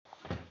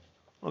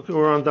Okay,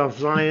 we're on Daf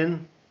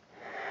Zion,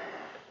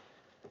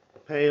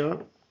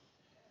 Peah,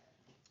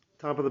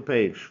 top of the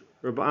page.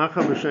 Rabbi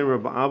Acha b'shem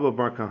Rabbi Abba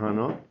bar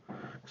Kahana.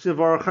 Ksiv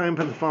Arachayim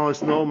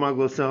Pentaphalis no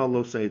Maglosel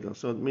lo Seda.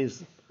 So it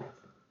means,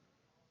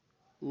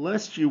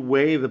 lest you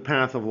weigh the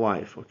path of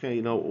life.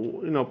 Okay,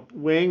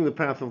 weighing the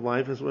path of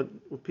life is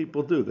what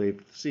people do. They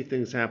see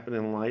things happen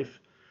in life,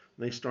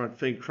 and they start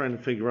trying to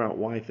figure out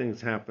why things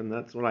happen.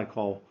 That's what I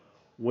call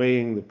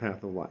weighing the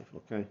path of life.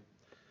 Okay.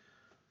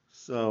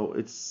 So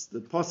it's the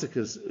pasuk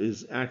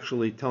is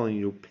actually telling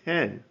you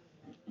pen,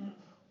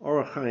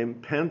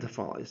 Orachayim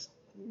Pentaphalis.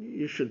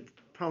 You should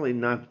probably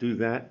not do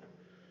that.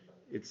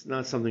 It's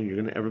not something you're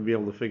going to ever be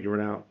able to figure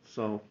it out.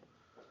 So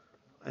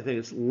I think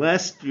it's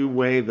lest you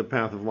weigh the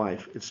path of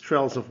life. Its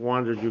trails have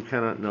wandered, you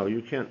cannot know.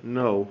 You can't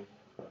know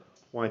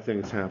why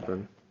things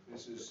happen.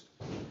 This is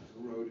the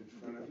road in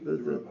front of you,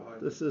 the road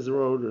behind you. This is a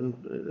road, and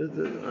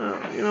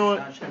you know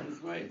what?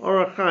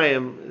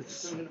 Orachayim,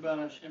 it's Talking about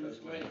Hashem's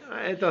way.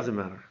 It doesn't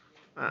matter.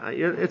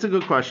 It's a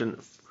good question.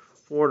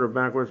 Forward or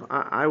backwards?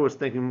 I was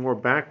thinking more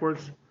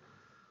backwards,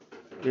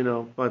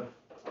 but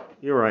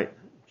you're right.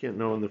 You can't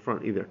know in the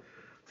front either.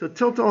 So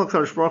Tiltal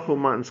HaKadosh Baruch Hu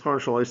matan sechara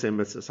shel osei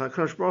mitzvos.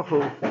 HaKadosh Baruch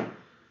Hu,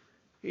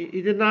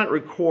 he did not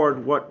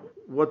record what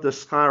the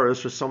sechara is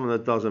for someone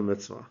that does a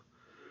mitzvah.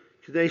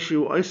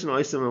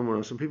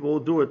 Some people will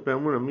do it.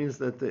 Be'emunah means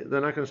that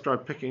they're not going to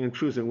start picking and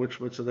choosing which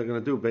mitzvah they're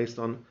going to do based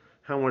on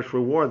how much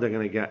reward they're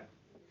going to get.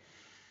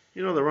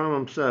 The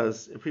Rambam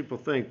says, if people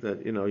think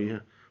that,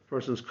 a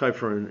person's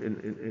kofeh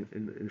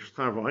in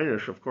sechara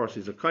v'einish, of course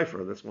he's a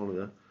kofeh. That's one of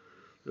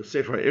the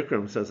Sefer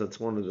Ikram says that's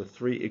one of the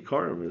three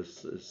ikarim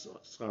is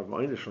sechara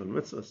v'einish on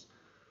mitzvahs.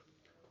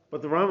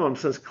 But the Rambam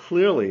says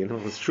clearly in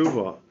his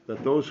tshuva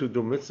that those who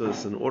do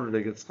mitzvahs in order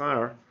to get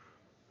sechara,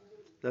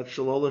 that's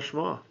shalol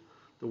lishma.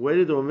 The way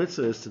to do a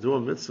mitzvah is to do a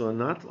mitzvah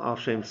not al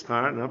shem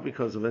sechara, not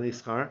because of any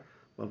sechara,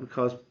 but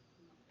because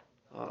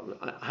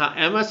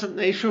ha'emes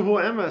neishu hu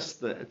emes,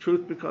 the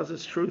truth because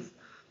it's truth.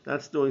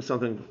 That's doing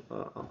something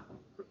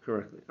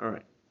correctly. All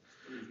right.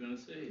 He's going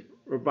to say it.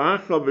 Rabbi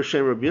Acha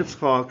b'shem Rabbi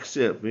Yitzchak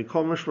ksiv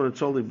mikol mishmar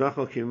tzol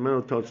libecha ki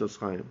mimenu totzos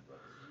chayim.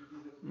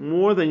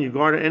 More than you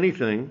guard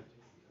anything,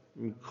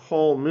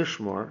 mikol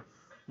mishmar,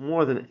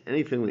 more than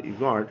anything that you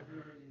guard,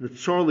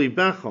 tzol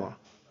libecha,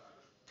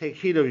 take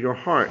heed of your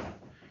heart,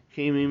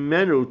 ki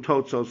mimenu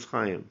totzos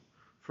chayim.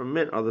 From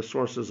it are the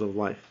sources of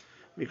life.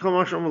 Mikol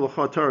mashar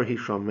l'cha Torah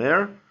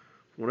hishamer.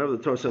 Whatever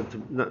the Torah said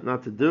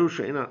not to do,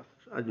 she'ena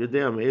ad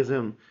yodea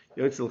me'ezim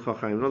yotzil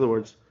chachayim. In other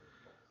words,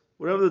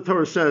 whatever the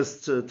Torah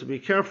says to be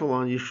careful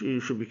on, you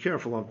should be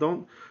careful of.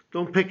 Don't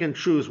pick and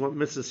choose what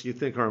mitzvahs you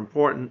think are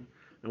important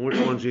and which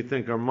ones you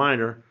think are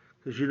minor,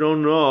 because you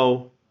don't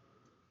know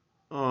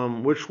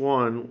which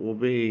one will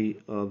be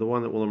the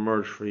one that will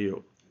emerge for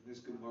you. And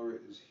this Gemara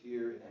is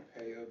here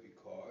in Peah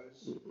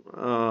because?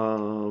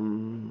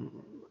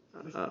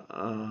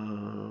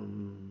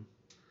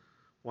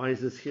 Why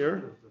is this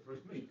here?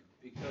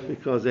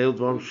 Because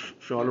I'm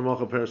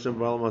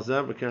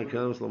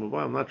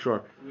not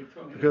sure,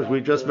 because we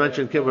just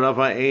mentioned kibud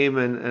vaim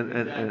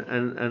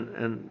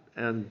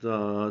and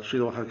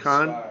shilach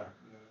hakan.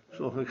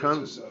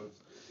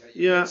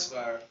 Yeah.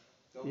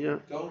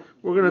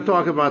 We're going to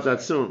talk about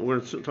that soon. We're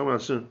going to talk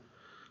about it soon.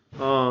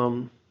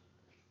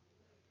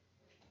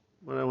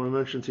 What I want to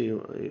mention to you,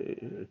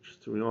 it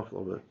just threw me off a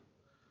little bit.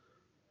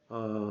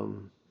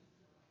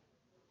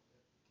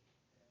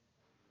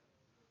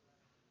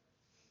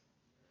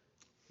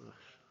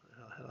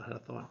 I had a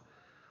thought.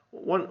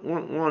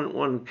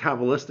 One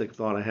Kabbalistic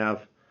thought I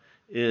have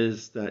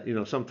is that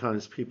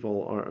sometimes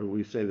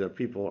we say that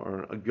people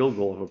are a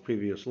gilgul of a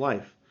previous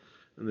life,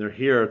 and they're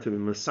here to be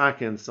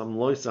masakin some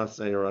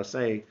loisase or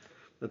asay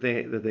that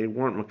they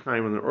weren't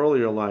makayim in their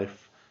earlier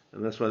life,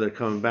 and that's why they're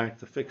coming back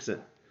to fix it.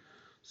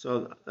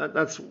 So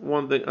that's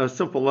one thing, a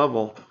simple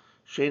level.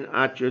 Shein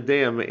at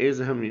yodea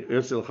me'ezahem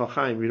yotzil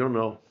chachayim. You don't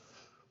know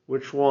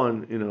which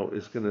one,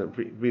 is going to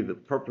be the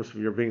purpose of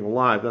your being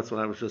alive. That's what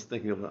I was just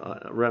thinking of,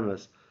 a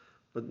remes.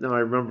 But now I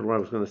remember what I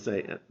was going to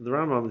say. The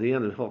Rambam at the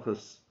end of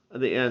Hilchos,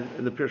 at the end,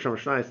 in the Pirush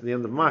HaMashnayos, at the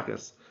end of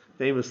Makkos,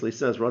 famously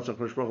says, Ratzach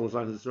HaKadosh Baruch Hu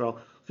l'zachas Yisrael,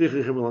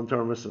 Fichi Chimel and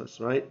Torah Mitzvos,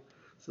 right?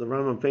 So the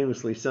Rambam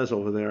famously says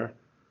over there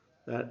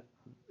that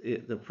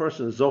the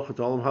person is Zochet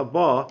Olam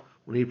Haba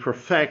when he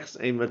perfects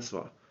a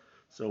mitzvah.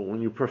 So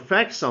when you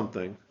perfect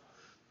something,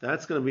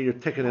 that's going to be your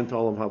ticket into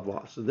Olam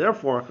Haba. So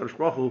therefore, HaKadosh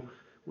Baruch Hu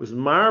with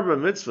marba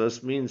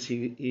mitzvahs means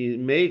he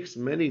makes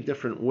many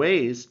different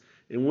ways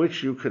in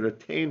which you could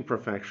attain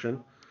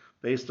perfection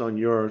based on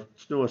your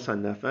t'nuas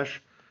hanefesh,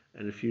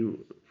 and if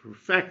you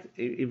perfect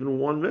even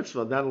one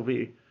mitzvah, that'll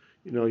be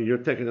your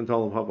ticket into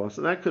Olam Haba.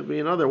 So that could be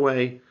another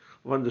way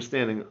of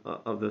understanding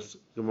of this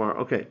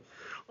Gemara. Okay,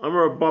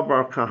 Amar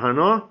Babar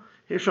Kahana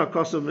Hisha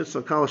Kosav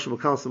Mitzvah Kalash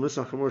Makalas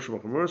Mitzvah Chamur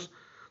Shemachmurs.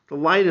 The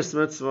lightest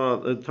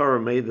mitzvah the Torah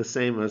made the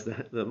same as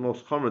the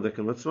most chomer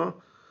mitzvah.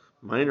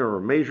 Minor or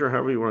major,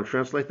 however you want to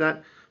translate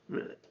that,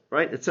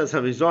 right? It says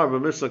Havizar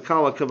b'mitzvah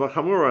kala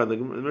k'bachamura, the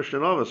Mishnah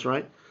Novus,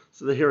 right?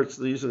 So here it's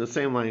using the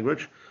same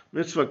language.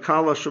 Mitzvah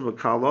kala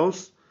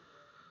shebakalos.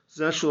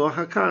 Zeshul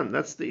Hakan.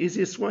 That's the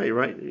easiest way,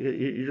 right?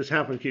 You just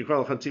happen to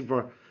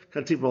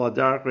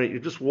right? You're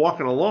just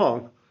walking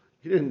along.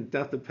 You didn't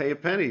have to pay a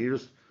penny. You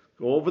just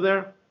go over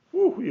there.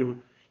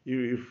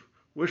 You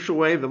wish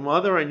away the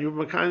mother and you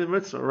makayim the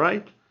mitzvah,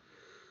 right?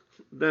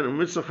 Then a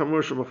mitzvah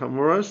chamur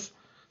shebachamuras.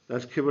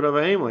 That's kibud of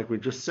vaim, like we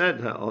just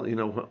said. All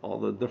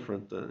the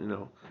different,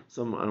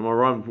 some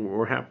Amoram who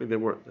were happy they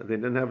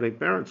didn't have any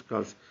parents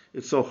because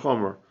it's so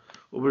chomer.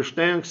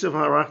 Uberstaying ksiv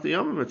harach the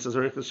yamim. It says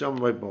harichas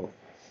yamim by both.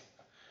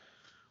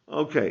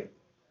 Okay.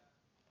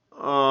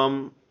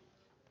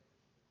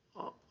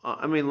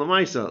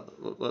 Lamaisa,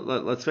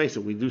 let's face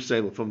it, we do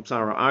say from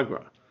Tzara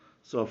Agra.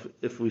 So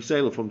if we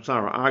say from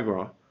Tzara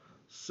Agra,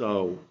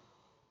 so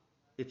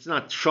it's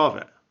not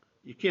Shavet.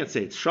 You can't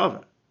say it's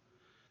Shavet.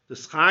 The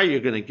sechara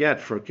you're going to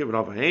get for kibud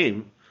of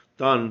vaim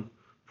done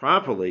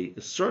properly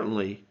is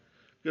certainly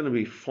going to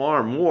be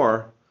far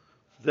more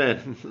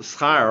than the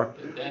sechara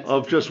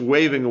of just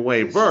waving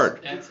away a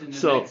bird. That's in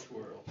the next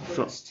world.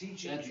 It's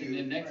teaching That's you, in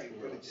the next right,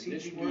 world. but it's In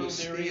this teaching you world, a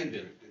there isn't standard.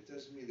 it. It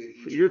doesn't mean that each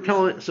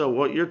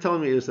What you're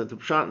telling me is that the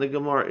pshat in the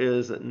Gemara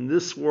is that in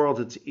this world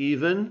it's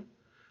even.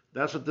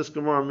 That's what this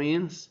Gemara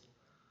means.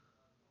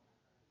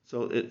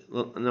 So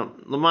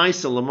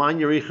Lamaisa Laman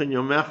Yerichan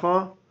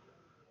Yomecha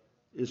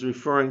is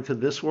referring to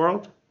this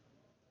world.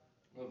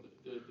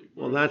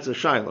 Well, that's a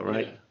shaila,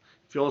 right? Yeah.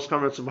 If you always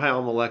come to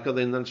B'hayal Maleka,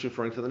 then that's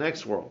referring to the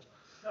next world.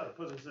 No,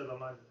 because it says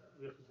Laman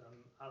Yerichan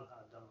Al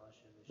Ha'adam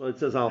Hashem. Well, it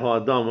says Al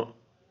Ha'adama.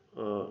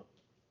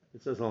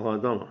 It says Al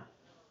Ha'adama.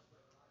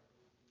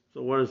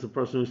 So what does the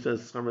person who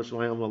says Chametz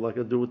B'hayal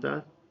Maleka do with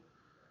that?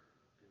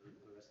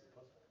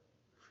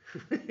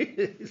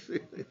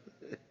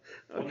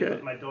 Okay.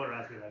 My daughter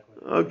asked me that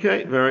question.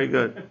 Okay, very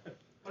good.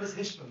 What does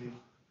Hishma mean?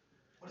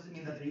 What does it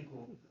mean that they're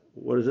equal?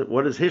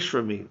 What does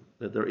Hishra mean?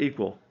 That they're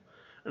equal?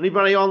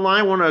 Anybody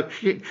online want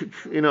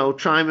to,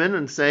 chime in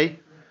and say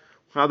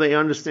how they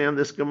understand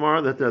this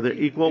Gemara, that they're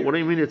equal? What do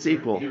you mean it's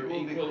equal?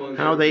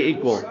 How are they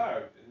equal?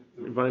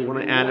 Anybody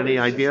want to add any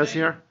ideas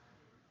here?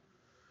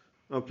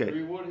 The Okay.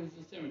 reward is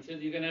the same. It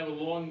says you're going to have a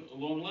long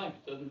life.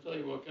 It doesn't tell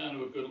you what kind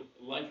of a good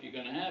life you're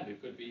going to have. It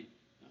could be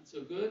not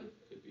so good.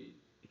 It could be.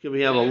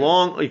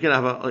 You can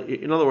have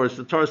in other words,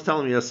 the Torah is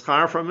telling me a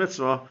sechara for a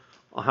mitzvah,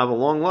 I'll have a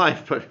long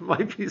life, but it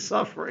might be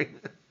suffering.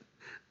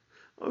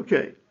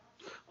 Okay.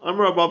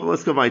 Amar Abba,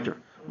 let's go weiter.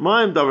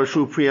 Ma'im davar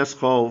shu priyas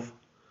chov.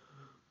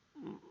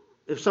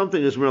 If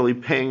something is really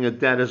paying a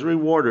debt as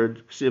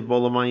rewarded, so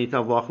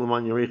davar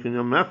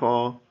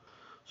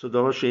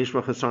sheish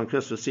b'chasar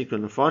kesva sika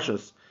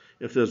nefashos,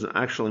 if there's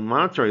actually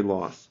monetary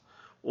loss,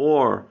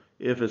 or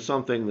if it's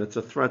something that's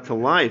a threat to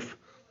life,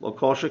 lo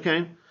kol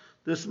shekain,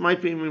 this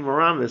might be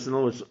miramis. In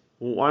other words,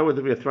 why would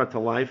there be a threat to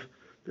life?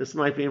 This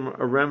might be a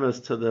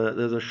remes to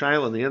there's a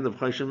shaila in the end of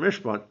Choshen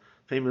Mishpat,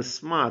 famous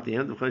Sma at the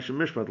end of Choshen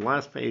Mishpat, the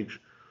last page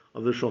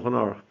of the Shulchan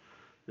Aruch.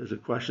 There's a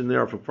question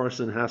there if a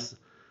person has,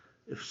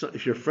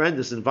 if your friend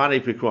is in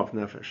Vadei Pikuach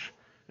Nefesh,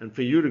 and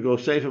for you to go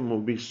save him will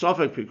be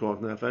Sofek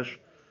Pikuach Nefesh,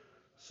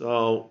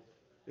 so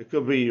it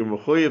could be you're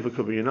mechuyev, it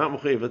could be you're not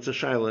mechuyev. It's a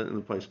shaila in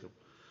the Paiskim.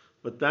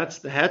 But that's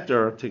the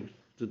heter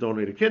to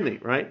donate a kidney,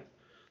 right?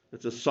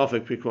 It's a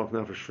Sofek Pikuach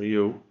Nefesh for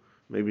you,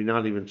 maybe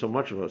not even so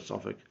much of a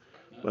Sofek,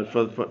 but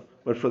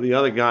for the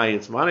other guy,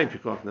 it's Vadei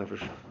Pikuach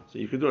Nefesh. So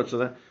you could do it.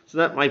 So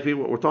that might be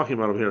what we're talking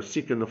about over here,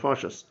 Sika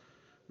Nefashas.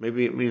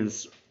 Maybe it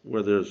means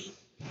where there's,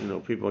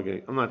 people are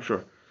getting, I'm not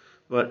sure.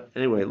 But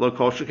anyway, lo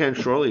kol sheken,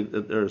 surely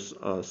there's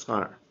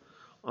schar.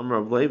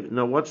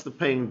 Now what's the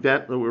paying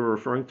debt that we were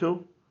referring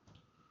to?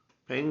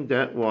 Paying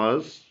debt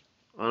was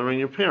honoring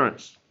your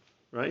parents,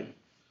 right?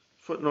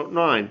 Footnote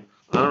 9.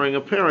 Honoring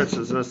your parents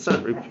is in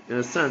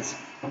a sense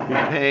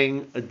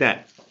repaying a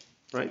debt,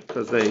 right?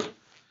 Because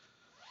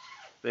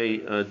they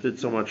did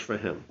so much for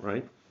him,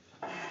 right?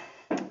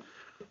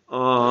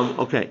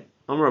 Okay.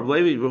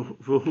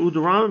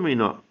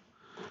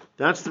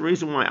 That's the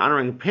reason why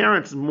honoring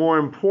parents is more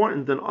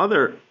important than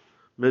other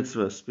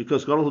mitzvahs,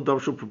 because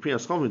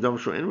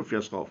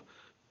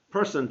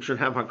person should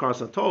have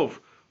hakaras hatov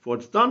for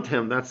what's done to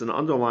him. That's an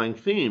underlying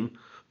theme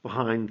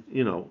behind,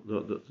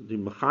 the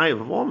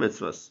mechayev of all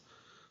mitzvahs.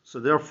 So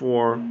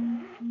therefore,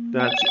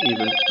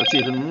 that's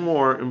even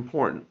more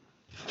important.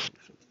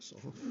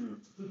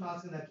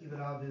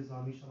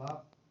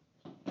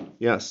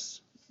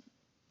 Yes,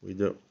 we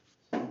do.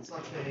 It's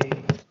such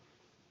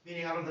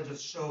meaning, I don't know, that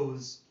just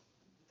shows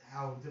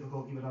how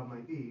difficult kibud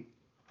might be.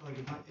 Like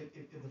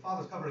if the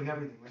father's covering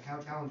everything, like how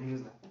challenging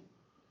is that?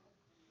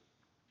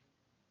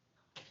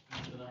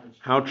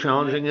 How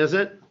challenging is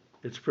it?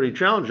 It's pretty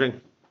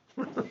challenging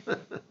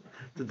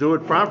to do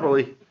it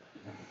properly.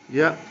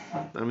 Yeah,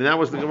 that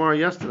was the Gemara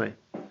yesterday.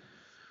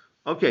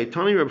 Okay,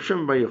 Tani Reb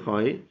Shimon Bar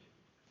Yochai,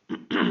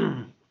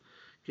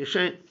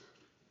 Kishen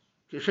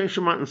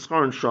Shemat and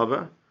Schar and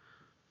Shava,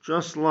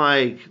 just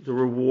like the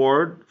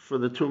reward for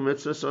the two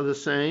mitzvahs are the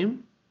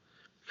same.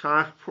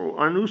 Kach pro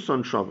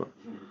Arnuson Shava,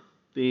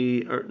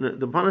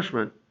 the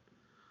punishment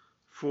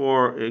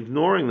for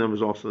ignoring them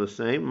is also the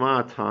same.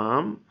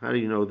 Matan, how do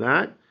you know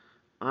that?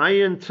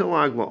 Ayin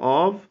tilag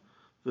la'ov,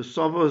 the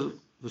sovos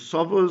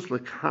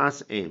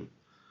lekas aim.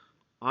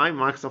 I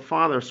mocks a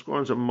father,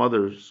 scorns a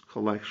mother's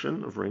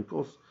collection of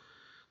wrinkles.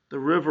 The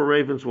river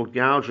ravens will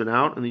gouge it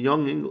out, and the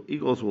young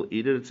eagles will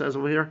eat it. It says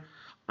over here,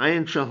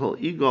 Ayin shehel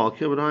eagle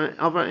kibud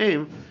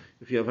vaim.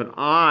 If you have an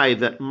eye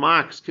that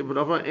mocks kibud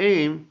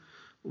vaim,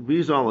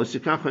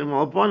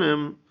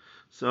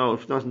 so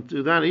if it doesn't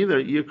do that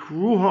either,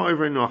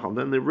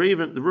 then the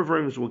river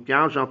ravens will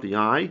gouge out the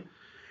eye.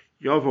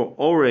 Yovo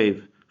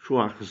orev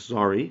shuach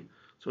zari.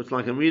 So it's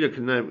like a midah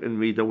in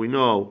midah. We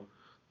know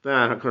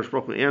that HaKadosh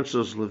Baruch Hu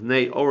answers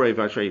Livnei Orev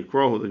Asher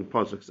Yikrohu, the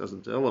pasuk says in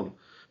Tehillim,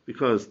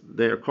 because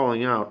they are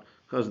calling out,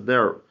 because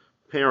their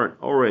parent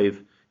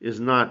Orev is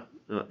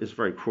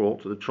very cruel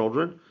to the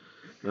children,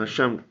 and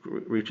Hashem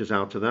reaches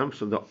out to them.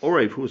 So the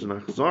Orev, who's an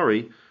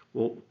Achzari,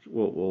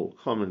 will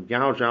come and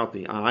gouge out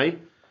the eye,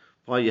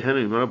 but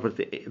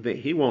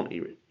he won't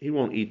eat it. He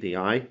won't eat the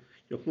eye.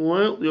 The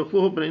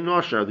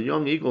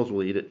young eagles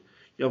will eat it.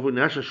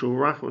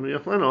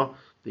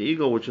 The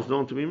eagle, which is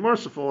known to be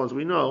merciful, as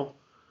we know,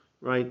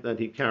 right, that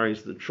he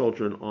carries the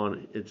children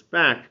on its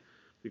back,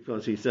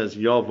 because he says,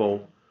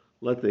 Yovo,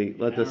 let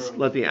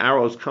the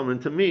arrows come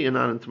into me and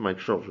not into my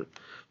children.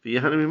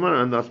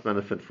 And thus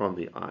benefit from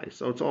the eye.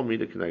 So it's all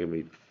midah k'neged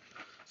midah.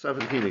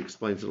 17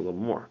 explains it a little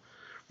more.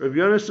 Rabbi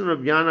Yonis and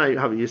Rabbi Yanai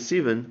have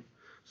Yesivin,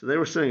 so they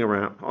were sitting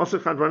around. Also,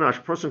 Kadranash,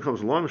 a person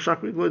comes along,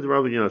 Shakmi Glid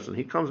Rabbi Yonis, and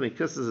he comes and he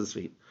kisses his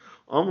feet.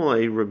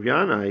 Amalei Rabbi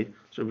Yanai,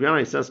 so Rabbi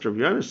Yanai says to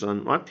Rabbi Yonis,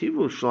 What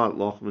tivu shlat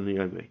loch min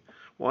yomei?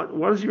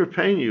 What is he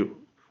repaying you?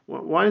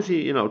 Why is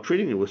he,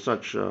 treating you with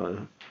such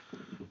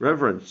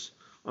reverence?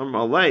 So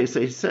Rabbi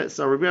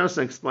Yonis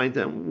explained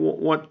to him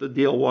what the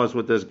deal was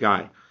with this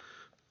guy.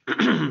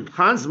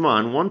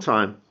 Chazman, one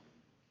time,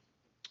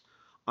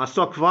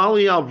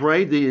 Asokvali al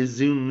Bredi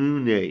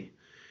Zunune.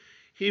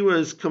 He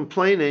was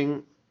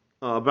complaining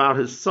about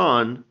his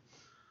son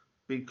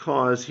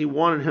because he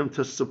wanted him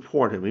to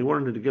support him. He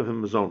wanted him to give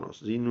him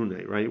zonos,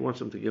 zinune, right? He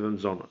wants him to give him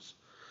zonos.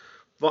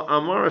 But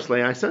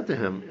Amarisle, I said to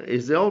him,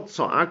 Izel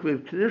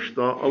tza'akviv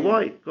knishta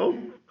aloi.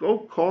 Go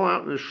call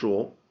out in the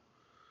shul.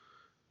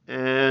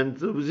 And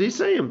was he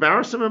saying,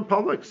 embarrass him in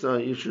public? So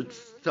you should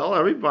tell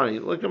everybody,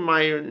 look at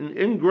my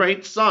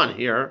ingrate son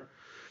here.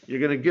 You're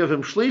going to give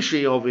him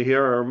shlishi over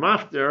here, or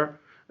mafter,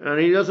 and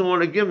he doesn't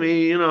want to give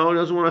me, he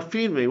doesn't want to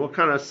feed me. What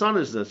kind of son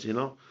is this,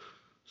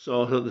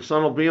 So the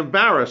son will be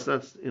embarrassed.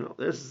 That's,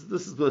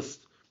 this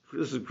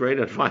is great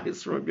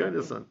advice from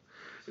Rabbi son.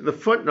 In the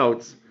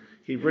footnotes,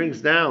 he brings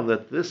down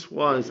that this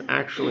was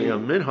actually a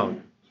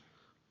minhag.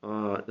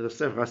 The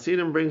Sefer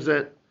Hasidim brings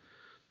it,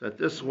 that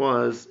this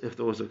was, if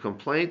there was a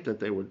complaint, that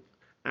they would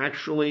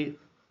actually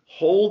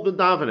hold the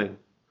davening.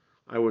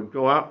 I would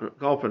go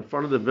up in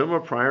front of the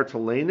bimah prior to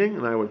laning,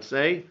 and I would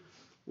say,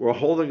 we're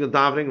holding the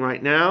davening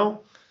right now.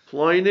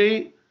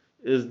 Ploini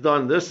is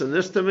done this and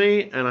this to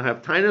me, and I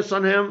have tinus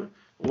on him.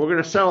 We're going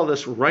to settle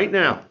this right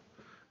now.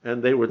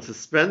 And they would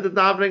suspend the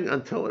davening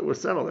until it was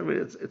settled. I mean,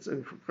 it's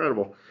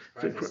incredible.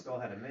 It's still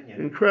had a minion.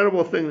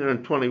 Incredible thing there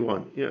in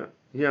 21.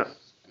 Yeah.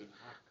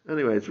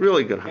 Anyway, it's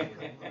really good.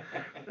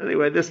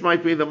 Anyway, this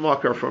might be the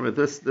mucker from it.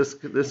 This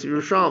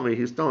Yerushalmi,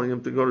 he's telling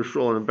him to go to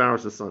shul and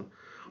embarrass his son.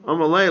 So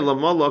Rabbi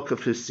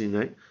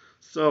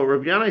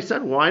Yanai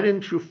said, why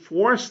didn't you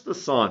force the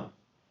son?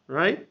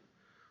 Right?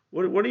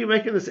 What are you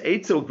making this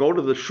eitzel go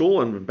to the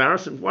shul and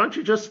embarrass him? Why don't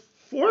you just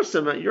force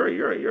him?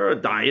 You're a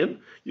dayan.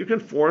 You can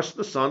force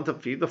the son to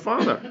feed the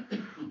father.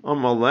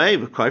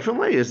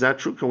 Is that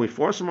true? Can we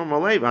force him?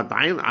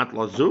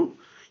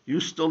 You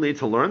still need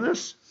to learn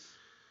this?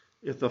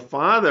 If the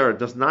father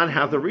does not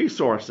have the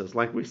resources,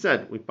 like we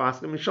said, we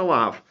pass him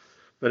shalav,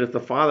 but if the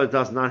father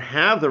does not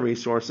have the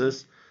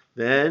resources,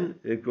 then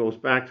it goes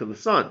back to the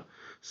son.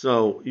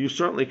 So you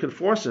certainly can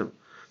force him.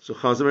 So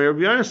Chazar Rabbi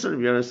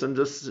Yonasan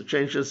just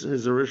changes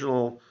his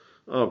original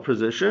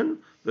position.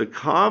 The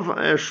kav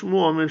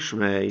eshmuah min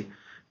shmei,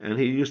 and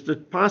he used to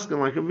paskin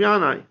like Rabbi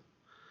Yanai.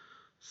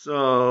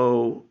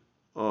 So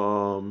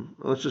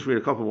let's just read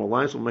a couple more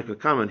lines. We'll make a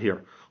comment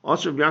here.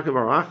 Also, Rabbi Yaakov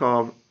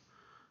Barachov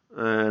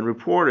and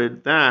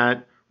reported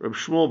that Rabbi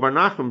Shmuel Bar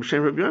Nachman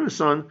b'shem Rabbi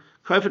Yonasan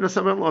kofeh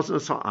nasaben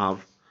losin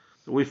ha'av,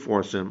 that we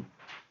force him.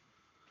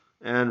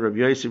 And Rabbi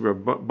Yossi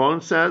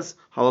Bon says,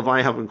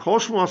 Halavai having kol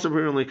shmuel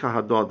sabirun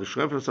likahadod the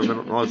shkofeh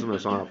nasaben losin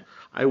ha'av.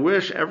 I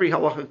wish every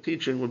halachic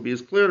teaching would be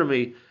as clear to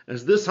me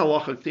as this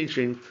halachic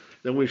teaching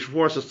that we should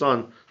force a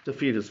son to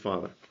feed his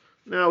father.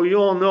 Now, you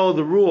all know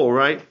the rule,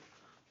 right?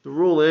 The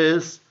rule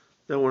is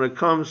that when it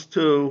comes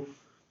to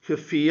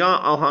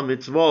kefiyah al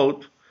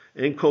ha-mitzvot,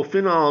 and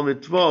kofina al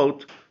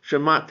mitzvot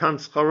matan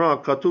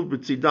sechara katuv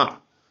btzida,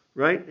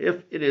 right?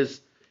 If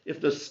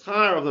the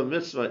sechara of the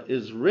mitzvah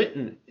is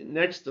written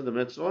next to the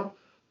mitzvah,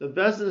 the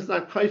bezdin is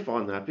not kaif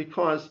on that,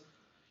 because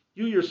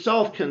you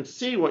yourself can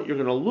see what you're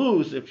going to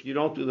lose if you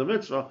don't do the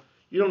mitzvah.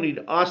 You don't need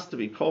us to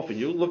be kofin.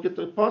 You look at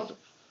the pasuk.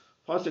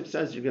 Pasuk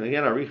says you're going to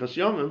get arichas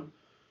yomim,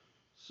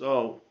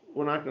 so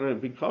we're not going to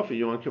be kofin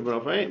you on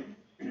kibud vaim,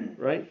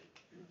 right?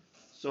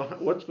 So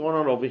what's going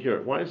on over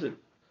here? Why is it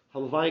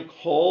halavai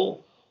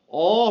kol?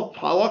 All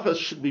halachas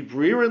should be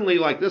brilliantly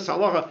like this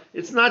halacha.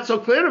 It's not so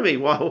clear to me.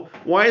 Well,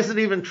 why is it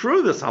even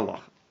true, this halacha?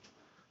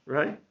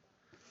 Right?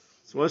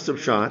 So what's the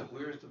pshat?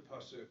 Where's the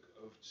pasuk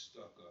of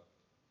tzedakah,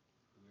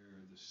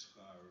 where the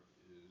sechara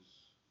is?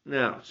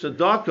 Now,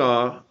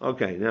 tzedakah,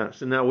 okay,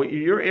 so now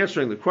you're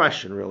answering the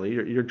question, really.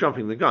 You're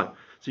jumping the gun.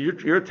 So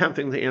you're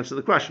attempting to answer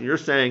the question. You're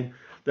saying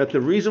that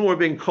the reason we're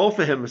being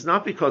kofeh him is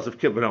not because of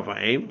kibud of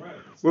vaim. Right.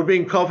 We're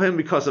being kofeh him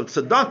because of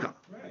tzedakah.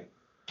 Right.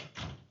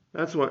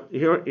 That's what,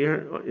 are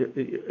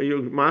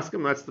you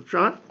masking? That's the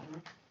pshat?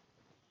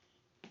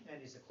 And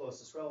he's the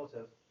closest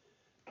relative.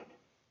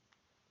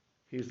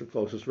 He's the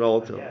closest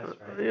relative. Yes, right.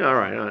 Yeah, all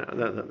right.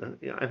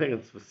 Yeah, I think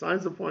it's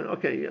besides the point.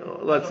 Okay,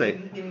 let's say.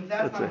 If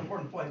that's not an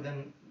important point,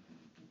 then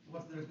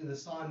what's the difference between the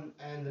son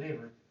and the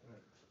neighbor?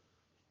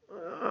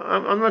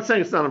 I'm not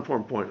saying it's not an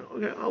important point.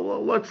 Okay,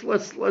 well,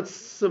 let's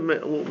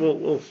submit.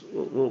 We'll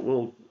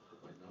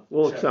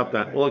accept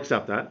that. We'll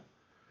accept that.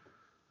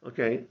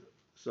 Okay,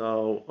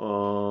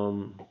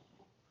 so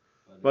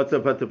but the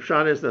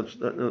pshat is that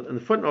in the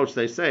footnotes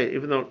they say,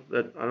 even though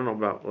that I don't know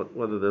about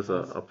whether there's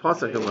a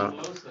pasuk about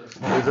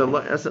there's a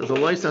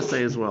loisa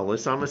say as well.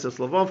 There's a loisa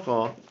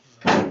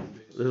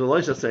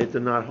say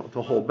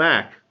to hold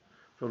back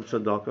from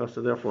tzedakah,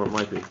 so therefore it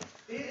might be.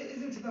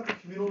 Isn't tzedakah a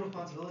communal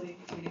responsibility?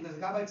 Meaning there's a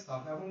guy buys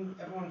stuff, everyone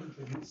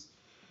contributes.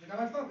 The guy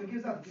buys stuff, it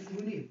gives out to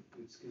people who need.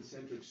 It's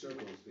concentric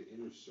circles. The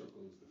inner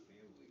circle is the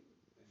family,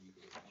 and you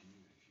go to the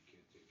community if you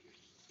can't take care of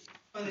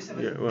Oh, they said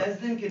Yeah, that well-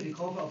 Bezdin can be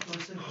kofeh a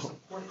person to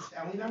support his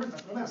family members?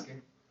 That's what I'm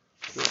asking.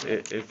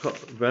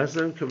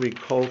 Bezin can be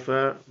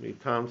kofeh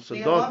mitam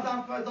Yeah,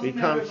 tzedakah. it doesn't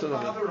Become matter if a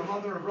tzedakah. father, a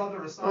mother, a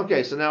brother, a son.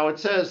 Okay, so now it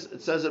says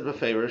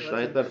beferish,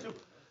 right, that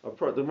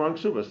the wrong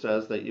kesuva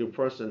says that your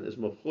person is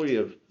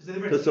mechuyev There's a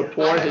difference. to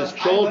support his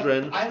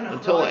children I have an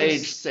until achrais-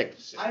 age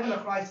 6. I have an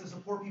achrais to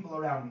support people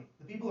around me.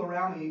 The people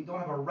around me don't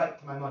have a right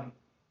to my money.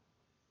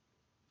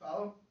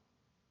 Follow?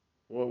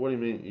 What do you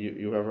mean?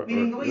 You have a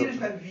Meaning the way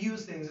Yiddishkeit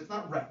views things, it's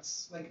not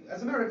rights. Like,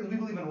 as Americans, we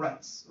believe in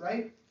rights,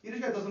 right?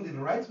 Yiddishkeit doesn't believe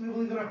in rights, we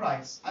believe in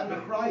achrais. I have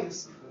an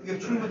achrais to give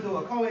truma to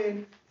a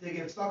kohen, to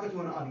give tzedakah to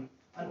an ani.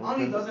 An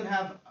ani doesn't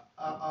have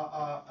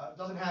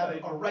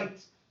a right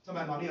to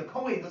my money. A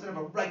kohen doesn't have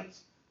a right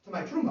to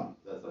my truma.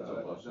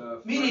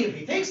 Meaning, if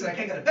he takes it, I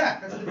can't get it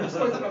back. That's a different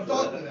story that I'm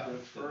talking about.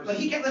 But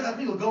he can't let other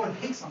people go and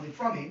take something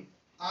from me.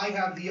 I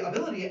have the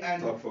ability,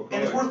 and it's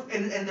worth,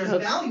 and there's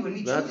value in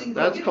me choosing.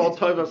 That's called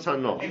tovas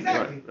hanol.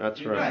 Exactly. Right, that's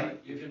You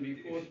right. can be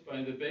forced by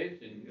the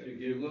davening to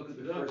You give look at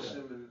the tzedakah. first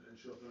simon and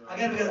shulchan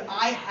Again, because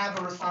I have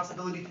a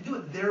responsibility to do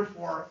it,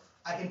 therefore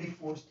I can be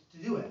forced to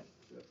do it.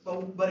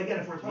 But again,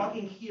 if we're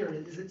talking here,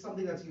 is it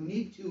something that's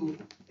unique to?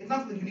 It's not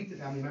something unique to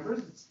family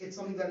members. It's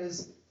something that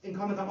is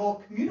incumbent on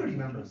all community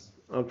members.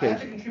 I have to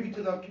Okay, contribute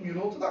to the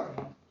communal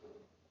tzedakah.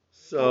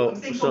 so I'm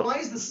saying, but why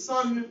is the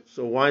son?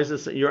 so why is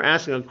this? You're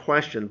asking a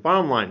question.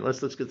 Bottom line. Let's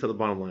get to the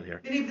bottom line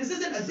here. If this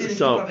isn't a din in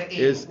So Kofeh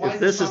Ein, why if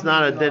the this is son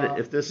not a being, din,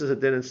 if this is a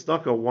din in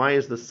tzedakah, why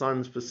is the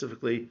son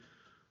specifically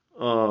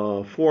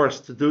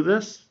forced to do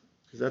this?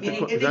 Is that meaning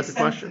the it makes question?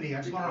 sense to me.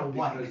 I just want to know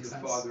why it because makes the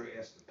sense. father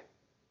asked him.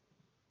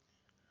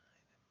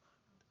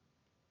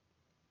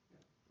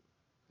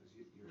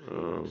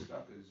 Because your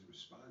stuff is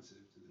responsive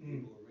to the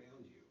people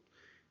around you.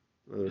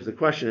 In other words, the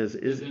question is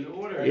There's an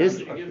order. is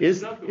You have to give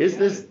is tzedakah, is we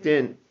this have it.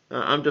 din?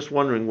 I'm just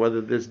wondering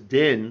whether this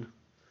din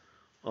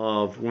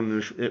of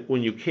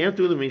when you can't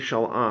do the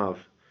mishal av,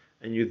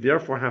 and you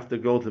therefore have to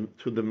go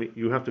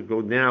you have to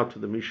go now to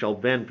the mishal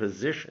ben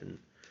position,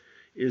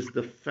 is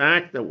the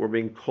fact that we're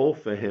being kol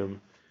for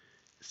him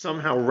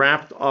somehow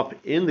wrapped up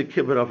in the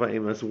kibud of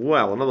vaim as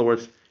well. In other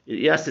words,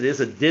 yes, it is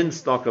a din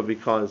stalker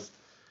because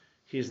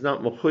he's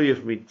not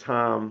mechuyev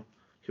mitam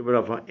kibud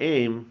of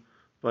vaim,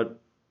 but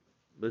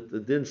the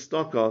din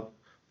stalker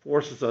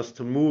forces us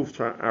to move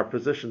to our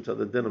position to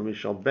the din of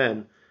mishal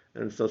ben,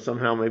 and so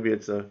somehow maybe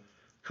it's a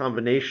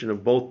combination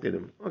of both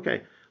dinim.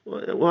 Okay,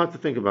 we'll have to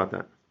think about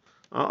that.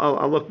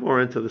 I'll look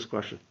more into this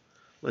question.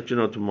 Let you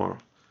know tomorrow.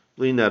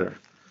 Lee Netter.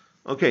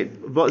 Okay,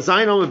 but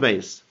Zayin on the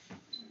base.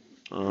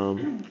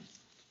 Gemilas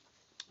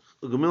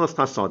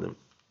Tasadim.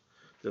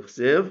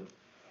 T'chsev,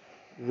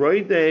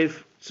 Roy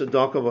Dave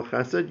Tzedakah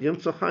v'Chesed, Yim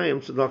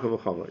Tzachayim Tzedakah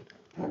v'Chavod.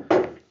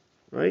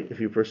 Right? If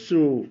you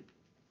pursue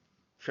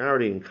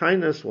charity and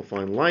kindness, we'll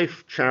find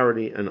life,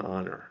 charity, and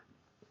honor.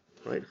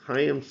 Right?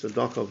 Chayim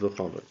Tzedakah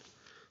v'Chavod.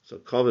 So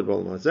Kavod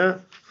b'olam hazeh,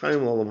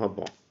 Chayim l'olam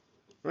haba.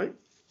 Right?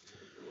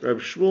 Reb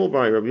Shmuel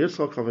by Reb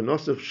Yitzchak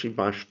Kavanosov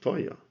Shibash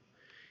Toya.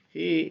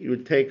 He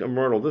would take a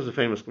myrtle. This is a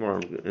famous Gemara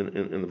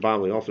in the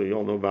Bible. Also, you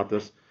all know about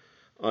this.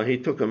 He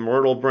took a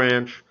myrtle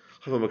branch.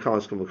 He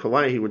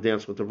would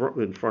dance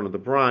in front of the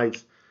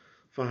brides.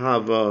 By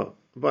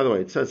the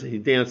way, it says that he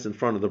danced in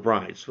front of the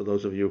brides. For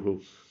those of you who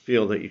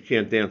feel that you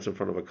can't dance in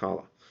front of a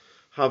kala.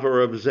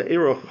 Reb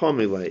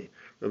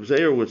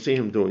Zeir would see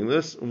him doing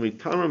this. He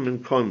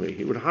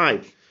would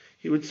hide.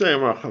 He would say,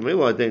 look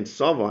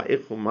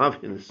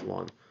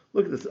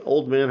at this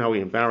old man, how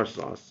he embarrasses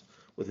us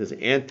with his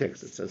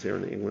antics, it says here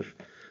in English.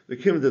 The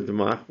Kim de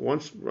Demach,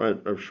 once Rav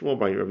Shmuel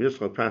by Rav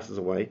Yitzchak passes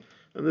away,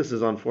 and this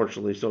is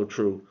unfortunately so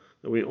true,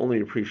 that we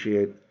only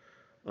appreciate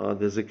the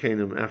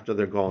Zikanim after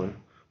they're gone.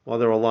 While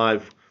they're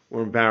alive,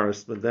 we're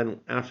embarrassed, but then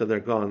after they're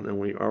gone, then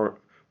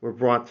we're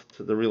brought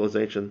to the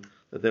realization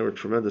that they were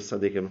tremendous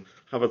tzaddikim.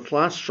 Have a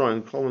class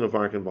showing Kolin of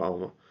Arkin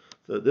Balma.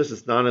 So this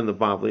is not in the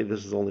Bavli,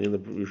 this is only in the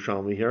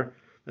Yerushalmi here,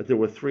 that there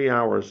were 3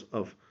 hours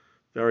of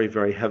very,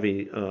 very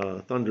heavy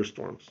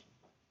thunderstorms.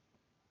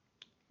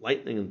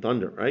 Lightning and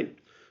thunder, right?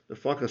 The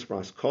Fakas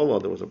Bas Kola,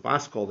 there was a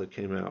bas kol that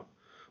came out.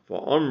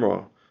 For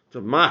Omra, to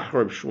Mach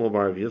Reb Shmuel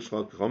Bar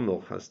Yitzchak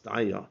Gomel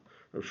Chasdaya.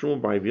 Reb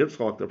Shmuel Bar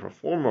Yitzchak, the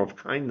performer of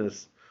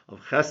kindness, of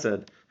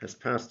chesed, has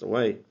passed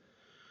away.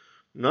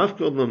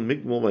 Nafkod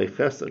Migmul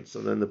Chesed. So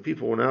then the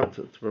people went out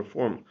to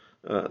perform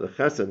the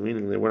chesed,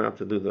 meaning they went out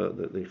to do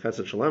the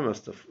chesed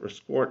shalemas, to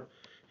escort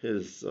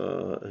his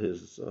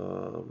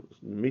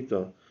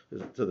mita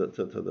to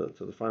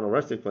the final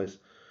resting place.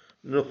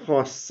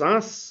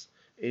 Nechosas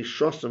a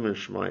shosam and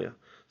shmaya.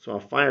 So a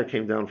fire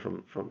came down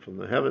from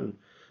the heaven.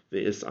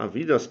 The is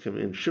avidas came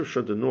in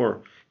shivsha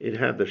denor. It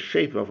had the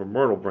shape of a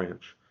myrtle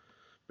branch.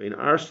 Bein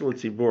arsel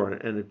tzibur,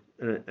 and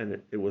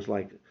it was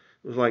like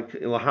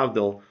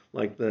ilahavdil,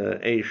 like the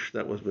eish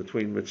that was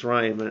between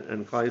Mitzrayim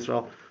and Klal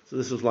Yisrael. So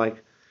this was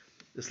like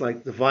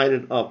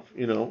divided up.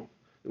 It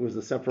was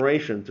the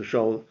separation to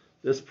show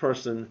this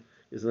person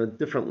is on a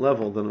different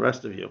level than the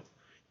rest of you.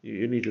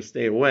 You need to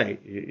stay away.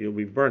 You'll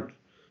be burnt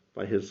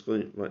by his,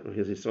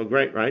 because he's so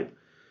great, right?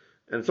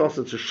 And it's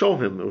also to show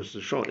him. It was to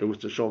show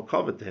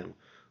kavod to him,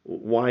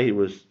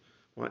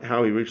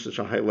 how he reached such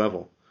a high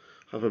level.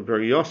 Have a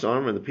very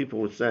yosam, and the people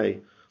would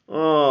say,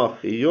 "Oh,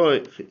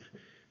 chayoy,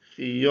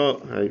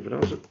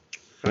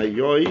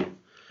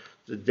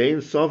 the dain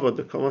sova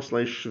the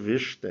komaslei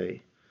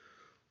shvishte."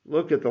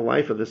 Look at the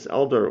life of this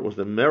elder. It was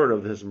the merit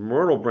of his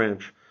myrtle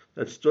branch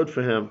that stood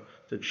for him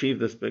to achieve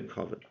this big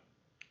kavod.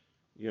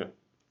 Yeah.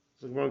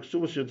 So it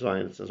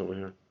says over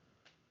here.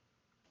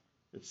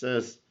 It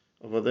says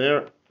over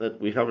there that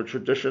we have a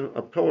tradition,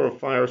 a pillar of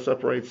fire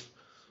separates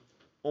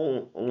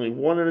only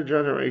one in a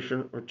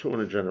generation or two in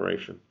a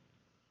generation.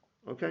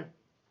 Okay?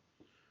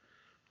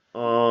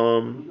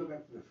 Can we go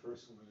back to the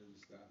first one of the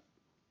stuff,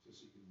 just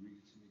so you can read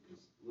it to me,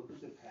 because look at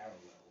the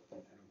parallel,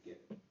 I don't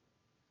get it.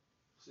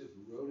 So if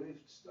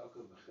Rodef stuck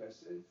of a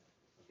chesed,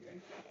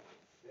 okay,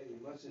 then you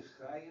must have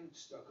Chaim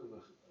stuck of a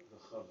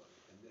chava,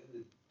 and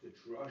then the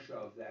drasha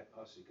of that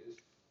pasuk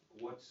is,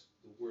 what's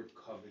the word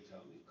kavod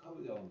tell me?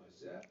 Kavod el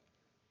mazeh,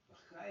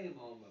 v'chaim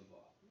el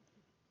mavah.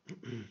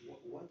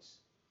 What's,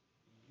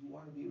 you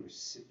want to be a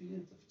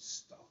recipient of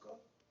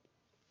tzedakah?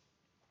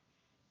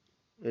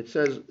 It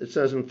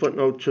says in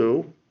footnote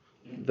 2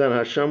 that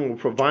Hashem will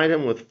provide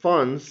him with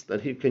funds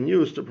that he can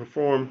use to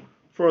perform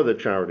further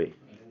charity.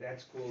 And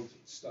that's called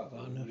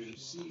tzedakah. You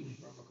receive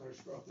from a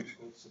Kadosh Baruch Hu is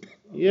called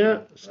tzedakah.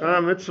 Yeah,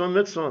 schar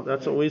mitzvah.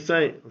 That's what we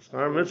say.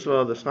 Schar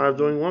mitzvah, the schar of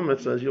doing one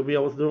mitzvah is you'll be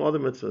able to do other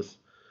mitzvahs.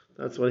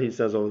 That's what he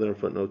says over there in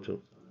footnote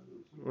 2.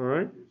 All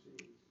right?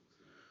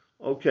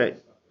 Okay.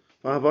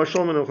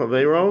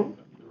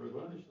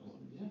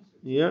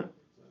 Yeah.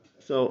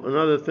 So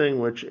another thing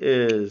which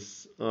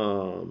is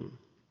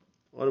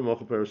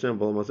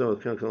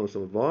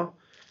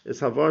is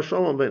havar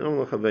shalom bein am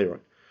l'chaveira.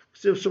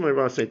 Ksiv sumay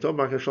ra seito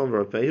b'ak shalom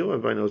v'rafehu.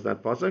 Everybody knows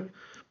that pasuk.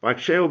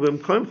 B'aksheu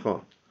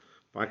b'mkoimcha.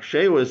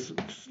 B'aksheu is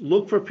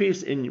look for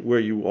peace in where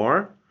you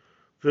are.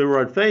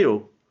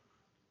 V'rafehu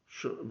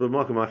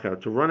b'makom acher,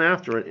 to run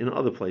after it in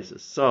other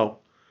places. So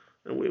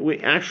we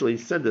actually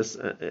said this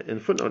in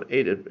footnote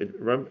 8. It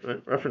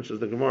references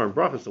the Gemara in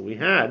Brachos that we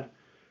had.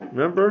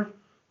 Remember,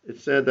 it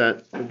said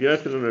that Rabbi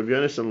Yochanan and Rabbi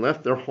Yonasan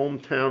left their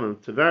hometown in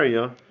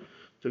Tiberia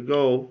to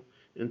go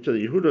into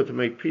the Yehuda to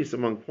make peace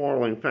among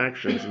quarreling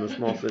factions in the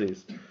small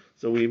cities.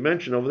 So we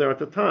mentioned over there at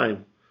the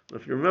time,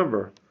 if you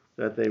remember,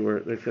 that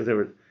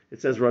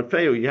it says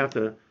Radfeu, you have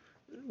to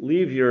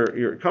leave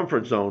your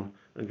comfort zone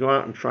and go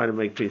out and try to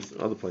make peace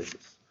in other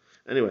places.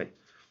 Anyway,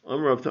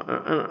 I'm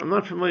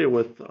not familiar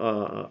with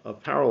a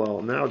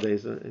parallel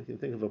nowadays. If you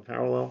think of a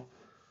parallel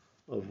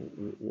of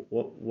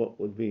what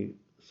would be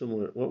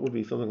similar, what would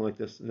be something like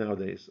this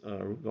nowadays,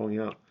 going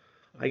out.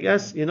 I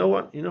guess, you know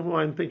what? You know who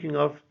I'm thinking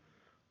of?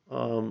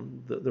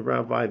 The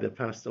rabbi that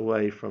passed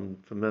away from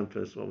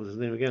Memphis. What was his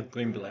name again?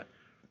 Greenblatt.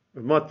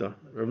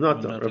 Rav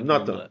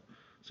Nata.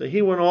 So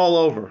he went all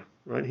over,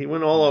 right? He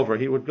went all over.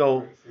 He would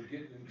go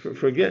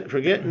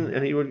forgetting,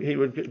 and he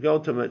would go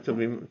to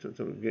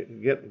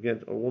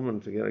get a woman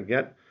to get a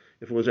get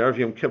if it was Erev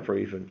Yom Kippur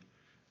even,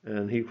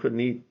 and he couldn't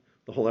eat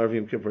the whole Erev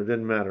Yom Kippur. It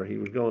didn't matter. He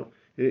would go.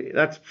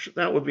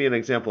 That would be an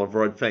example of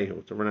Rod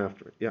Fehu, to run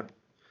after it. Yeah.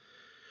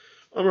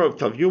 Amar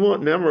Tav, you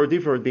want Mem or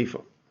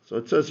Radifa? So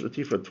it says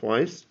Radifa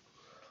twice.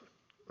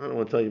 I don't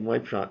want to tell you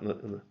my shot. In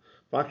the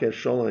Bakeh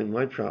Sholem,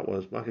 my shot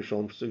was Bakeh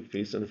Sholem pursuit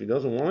peace, and if he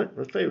doesn't want it,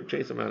 Rod Fehu,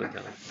 chase him out of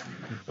town.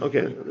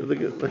 Okay,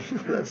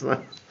 that's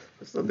not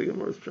the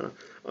Gemara's shot.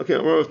 Okay,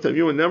 Amar Tav,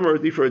 you want Mem or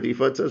Radifa?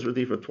 It says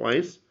Radifa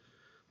twice.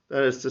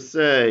 That is to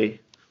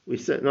say, we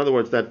said, in other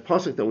words, that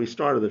pasuk that we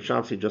started, the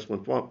Shapsi just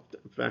went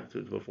back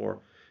to before.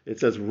 It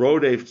says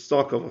Rodef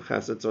stock of a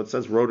chesed, so it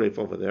says Rodef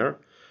over there,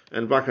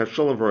 and Bakah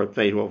Sholem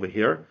Fehu over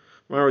here.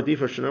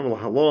 Maradifa Shenem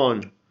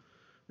Lahalon.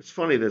 It's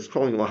funny that it's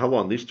calling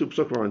Lahalon. These two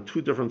psukim are on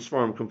two different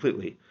svarim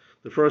completely.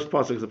 The first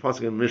pasuk is the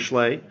pasuk in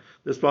Mishlei.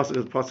 This pasuk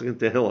is the pasuk in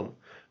Tehillim,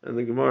 and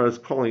the Gemara is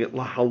calling it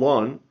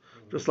Lahalon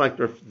Just like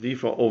the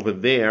default over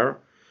there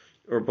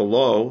or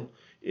below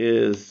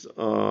is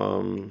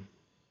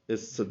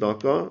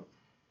tzedakah,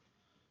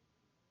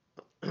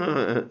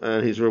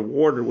 and he's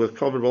rewarded with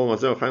kavod b'olam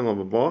hazeh v'chaim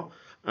l'olam haba.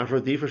 And for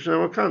default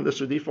shenema kan, this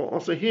default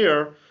also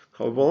here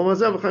kavod b'olam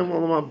hazeh v'chaim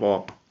l'olam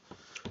haba.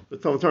 The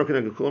Talmud Torah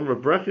connected kulam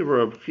Rebrechi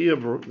v'Reb Peah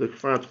the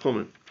Kfarat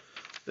Kumen.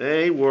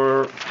 They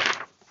were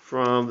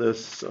from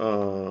this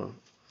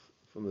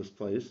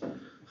place.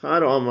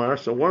 Chad Omar,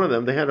 so one of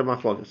them, they had a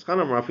machlokes. Chad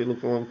Omar, afilu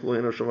kolam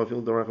kulei enosham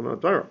afilu derech min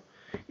Torah.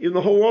 Even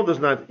the whole world is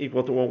not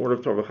equal to one word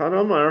of Torah. Chad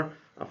Omar,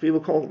 afilu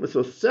kol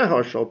mitzvos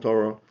sechara shel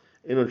Torah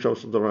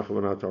enosham derech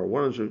min Torah.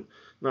 One is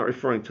not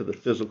referring to the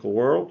physical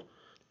world,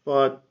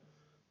 but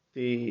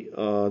the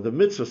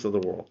mitzvos of the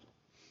world.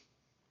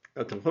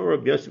 One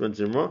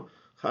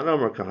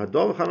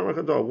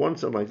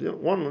said like the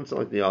one, one said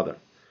like the other.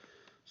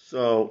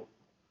 So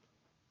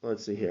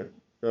let's see here.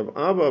 Rav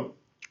Abba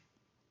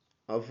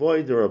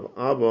avoid Rav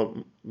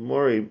Abba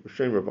Mori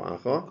Shem Rav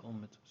Acha.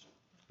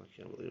 I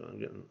can't believe I'm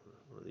getting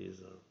one of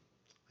these.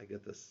 I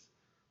get this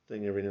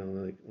thing every now and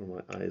then when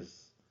my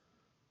eyes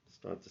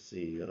start to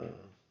see whatever.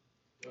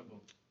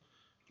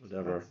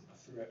 A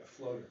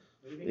floater.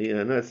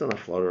 Yeah, no, it's not a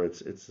flutter.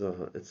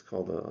 It's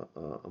called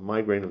a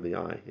migraine of the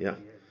eye. Yeah.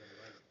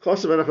 I'll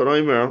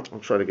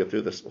try to get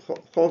through this. That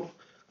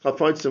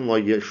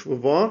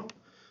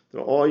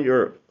all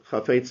your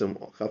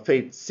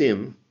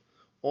chafetzim,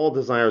 all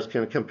desires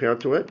can compare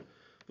to it.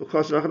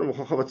 Because your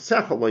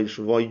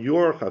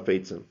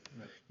chafetzim,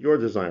 your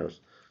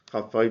desires.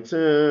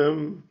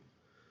 Chafetzim,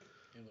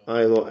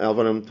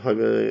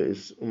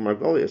 is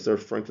umargolius. They're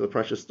referring to the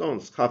precious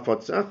stones.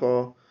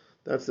 Chafetzecha,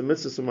 that's the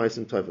mitzvahs of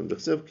ma'asim tovim.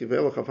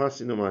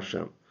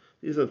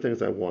 These are the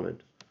things I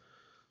wanted.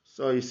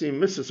 So you see,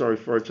 mitzvahs are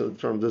referred to the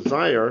term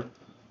desire.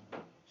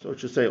 So it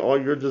should say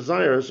all your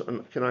desires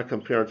cannot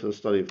compare to the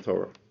study of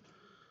Torah.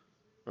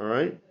 All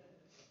right.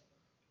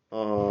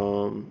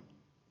 So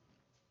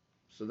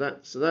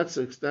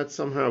that's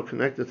somehow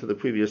connected to the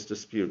previous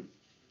dispute.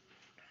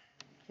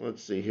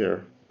 Let's see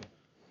here.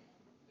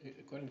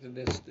 According to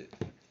this, the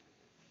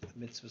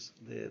mitzvahs,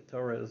 the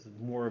Torah is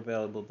more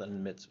available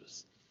than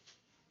mitzvahs.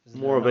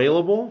 More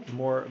available?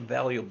 More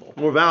valuable.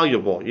 More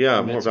valuable,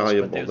 yeah, more mitzvahs,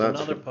 valuable. But there's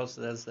that's another post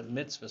that says that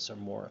mitzvahs are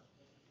more.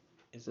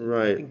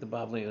 Right. I think the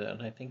Bavli,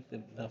 and I think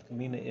the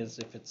nafkamina is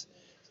if it's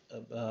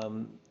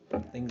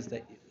things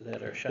that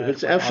are shaykh. If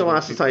it's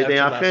Efshalas Society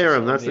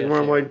Acherim, that's the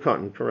Gemara Moed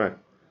Cotton, correct.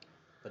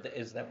 But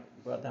is that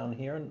brought down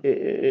here?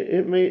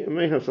 It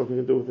may have something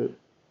to do with it.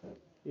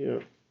 Yeah.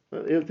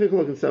 Take a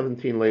look at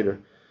 17 later.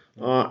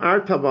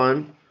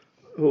 Artaban,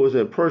 who was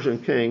a Persian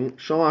king,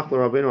 Shalach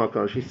l'Rabbeinu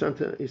HaKadosh,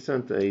 he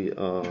sent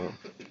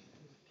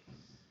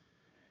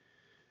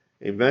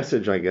a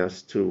message, I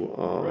guess,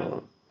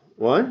 to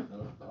what? A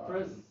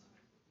present.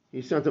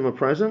 He sent him a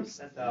present?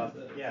 Sent pearl.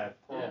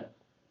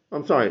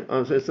 I'm sorry,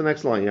 it's the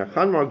next line. Yeah.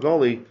 Chan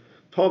Margoli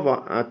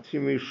Tova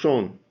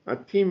Atimiton.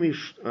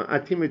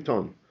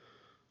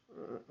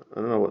 I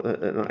don't know.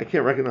 I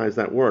can't recognize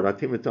that word.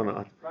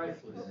 Atimiton.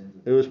 Priceless.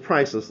 It was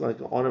priceless,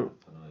 like automaton.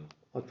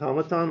 I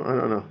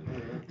don't know.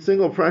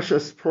 Single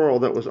precious pearl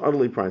that was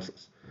utterly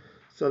priceless.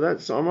 So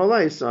that's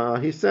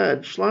Amalais. He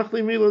said, "Shlach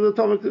li mila the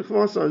Tova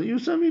k'chvasa." You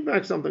send me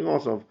back something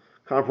also of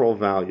comparable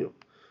value.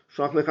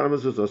 Shlach li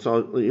mezuzah.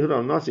 So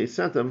Yehuda Nasi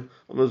sent him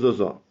a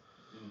mezuzah.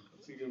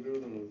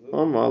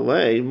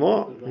 Amalei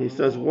mo. He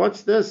says,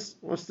 "What's this?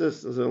 What's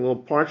this? There's a little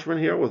parchment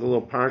here with a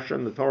little parsha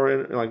and the Torah. In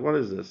it. Like, what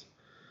is this?"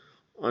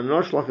 I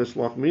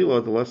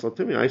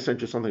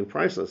sent you something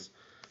priceless.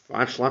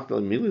 You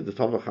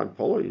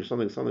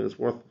something that's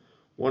worth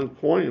one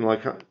coin.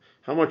 Like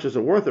how much is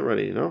it worth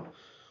already? You know.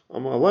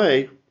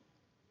 Amalei.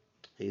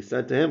 He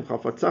said to him,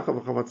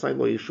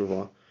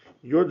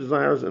 "Your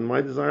desires and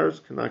my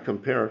desires cannot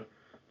compare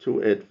to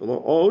it.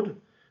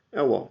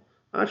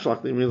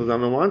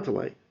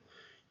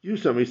 You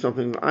sent me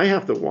something I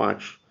have to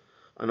watch.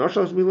 You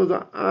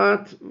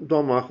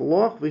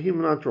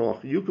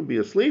can be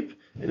asleep,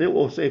 and it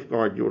will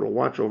safeguard you. It will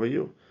watch over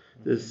you.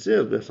 So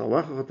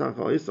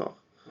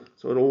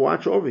it will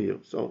watch over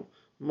you. So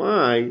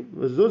my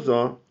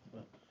mezuzah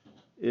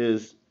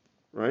is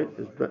right.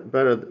 Is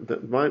better.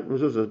 My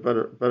mezuzah is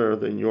better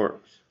than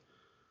yours,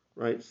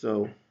 right?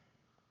 So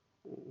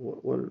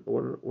what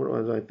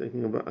was I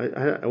thinking about?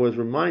 I was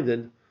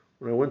reminded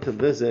when I went to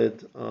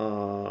visit.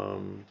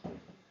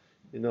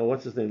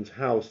 What's his name's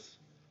house?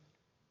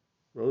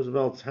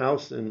 Roosevelt's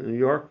house in New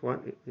York.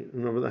 What? You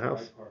remember the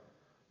house?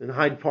 In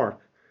Hyde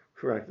Park.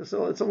 Correct. It's a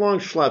long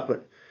schlep,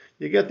 but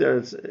you get there.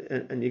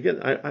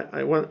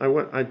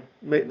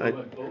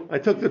 I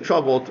took the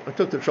trouble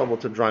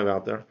to drive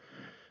out there,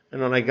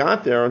 and when I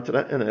got there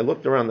and I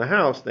looked around the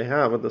house, they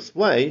have a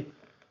display,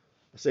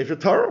 a Sefer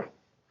Torah.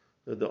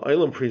 The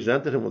Olam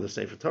presented him with a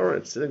Sefer Torah.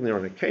 It's sitting there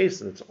in a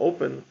case and it's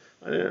open.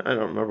 I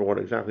don't remember what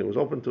exactly it was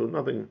open to.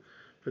 Nothing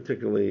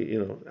particularly,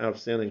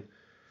 outstanding.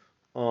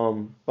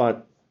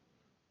 But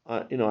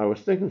I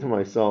was thinking to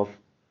myself,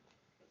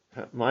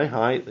 my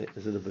height,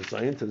 is it a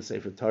design to the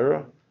Sefer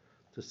Torah?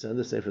 To send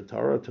the Sefer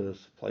Torah to a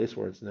place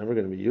where it's never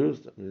going to be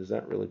used? I mean, is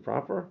that really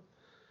proper?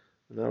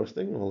 And I was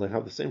thinking, well, they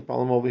have the same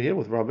problem over here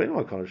with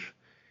Rabbeinu HaKadosh.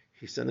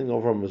 He's sending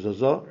over a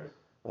mezuzah,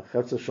 a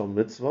chetzah shel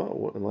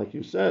mitzvah, and like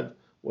you said,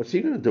 what's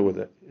he going to do with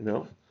it?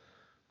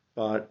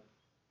 But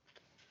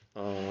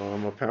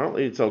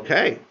apparently it's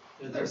okay.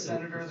 Is there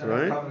senators that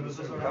Right? have It's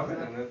a certain around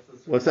covenant, that?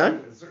 it's a What's that?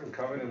 It's a certain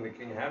covenant in the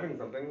king having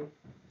something.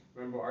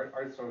 Remember,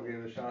 Art Strong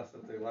gave the shots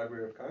at the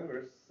Library of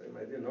Congress. Same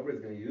idea.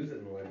 Nobody's going to use it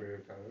in the Library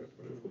of Congress,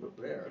 but it's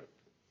there.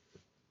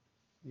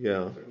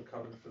 Yeah. A certain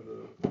covenant for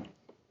the.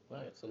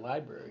 Well, it's a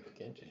library,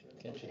 can't you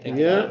take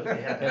Yeah. it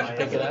out? Can't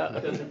you take it out?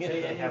 Doesn't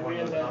say They have one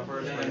of those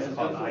numbers where it's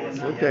called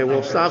ISO. Okay,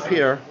 we'll stop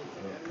here.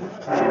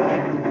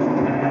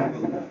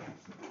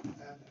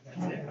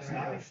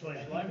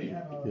 Shlomi.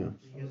 Yeah.